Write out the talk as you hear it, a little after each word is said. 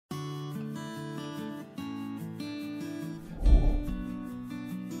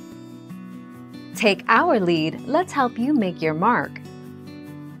Take our lead, let's help you make your mark.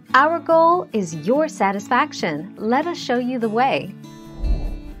 Our goal is your satisfaction. Let us show you the way.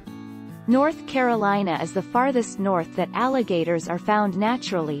 North Carolina is the farthest north that alligators are found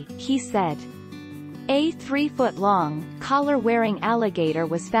naturally, he said. A 3-foot-long, collar-wearing alligator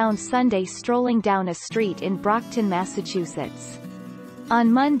was found Sunday strolling down a street in Brockton, Massachusetts.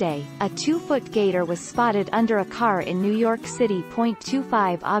 On Monday, a 2-foot gator was spotted under a car in New York City.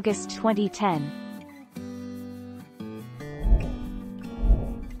 25 August 2010.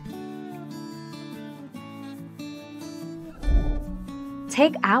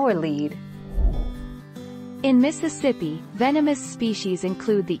 Take our lead. In Mississippi, venomous species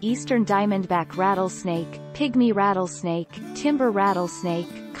include the eastern diamondback rattlesnake, pygmy rattlesnake, timber rattlesnake,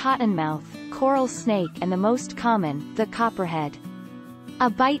 cottonmouth, coral snake, and the most common, the copperhead. A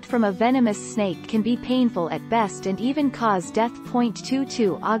bite from a venomous snake can be painful at best and even cause death.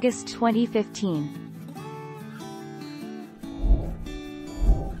 22 August 2015.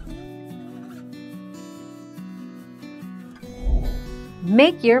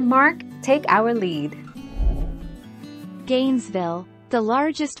 Make your mark, take our lead. Gainesville. The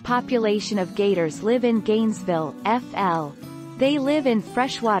largest population of gators live in Gainesville, FL. They live in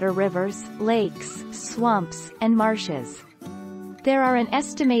freshwater rivers, lakes, swamps, and marshes. There are an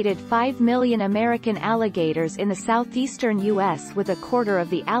estimated 5 million American alligators in the southeastern U.S., with a quarter of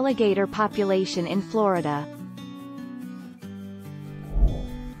the alligator population in Florida.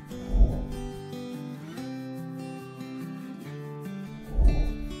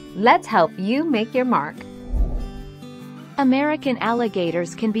 Let's help you make your mark. American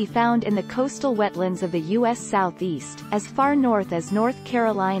alligators can be found in the coastal wetlands of the U.S. Southeast, as far north as North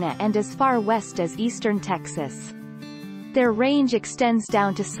Carolina and as far west as eastern Texas. Their range extends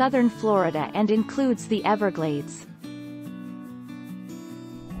down to southern Florida and includes the Everglades.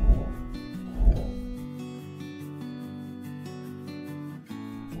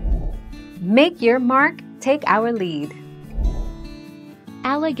 Make your mark, take our lead.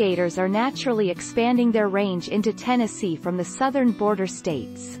 Alligators are naturally expanding their range into Tennessee from the southern border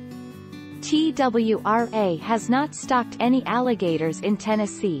states. TWRA has not stocked any alligators in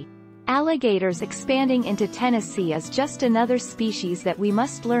Tennessee. Alligators expanding into Tennessee is just another species that we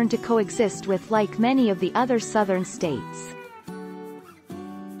must learn to coexist with, like many of the other southern states.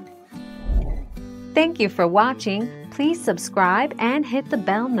 Thank you for watching. Please subscribe and hit the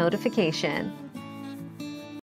bell notification.